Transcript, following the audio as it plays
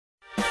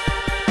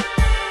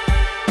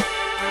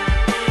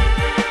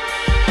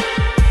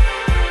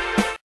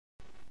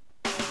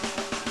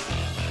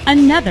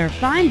Another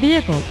fine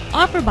vehicle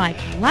offered by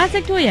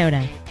Classic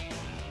Toyota.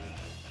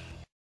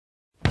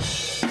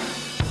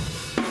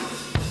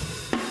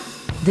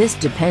 This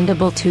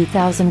dependable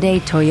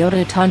 2008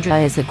 Toyota Tundra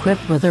is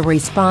equipped with a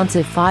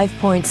responsive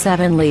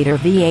 5.7-liter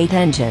V8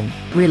 engine,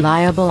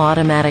 reliable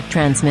automatic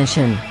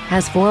transmission,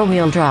 has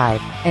four-wheel drive,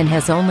 and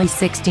has only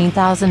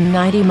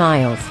 16,090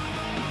 miles.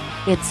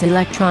 Its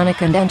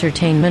electronic and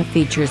entertainment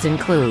features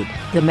include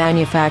the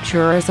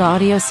manufacturer's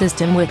audio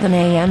system with an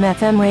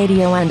AM/FM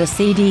radio and a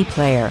CD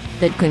player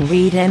that can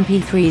read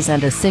MP3s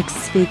and a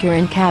 6-speaker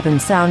in-cabin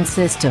sound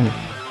system.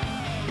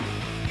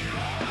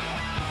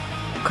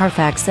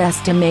 Carfax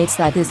estimates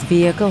that this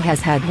vehicle has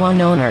had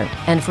one owner,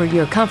 and for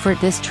your comfort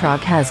this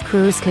truck has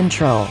cruise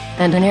control,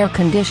 and an air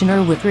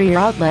conditioner with rear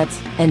outlets,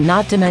 and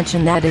not to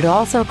mention that it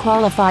also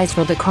qualifies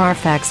for the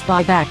Carfax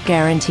buyback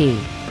guarantee.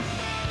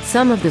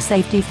 Some of the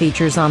safety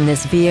features on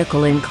this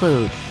vehicle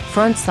include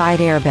front side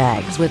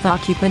airbags with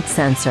occupant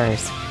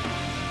sensors.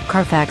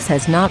 Carfax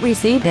has not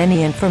received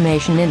any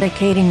information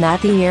indicating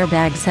that the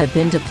airbags have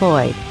been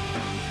deployed.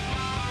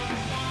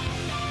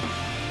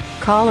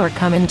 Call or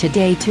come in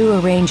today to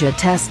arrange a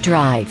test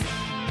drive.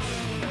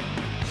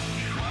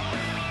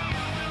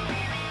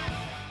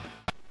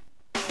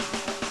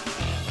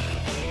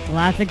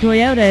 Classic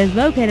Toyota is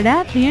located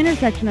at the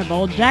intersection of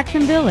Old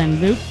Jacksonville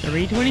and Loop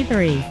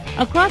 323,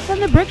 across from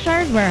the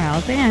Brookshire's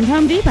Warehouse and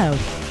Home Depot.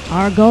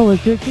 Our goal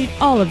is to exceed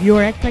all of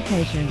your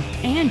expectations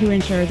and to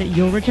ensure that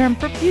you'll return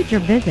for future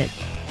visits.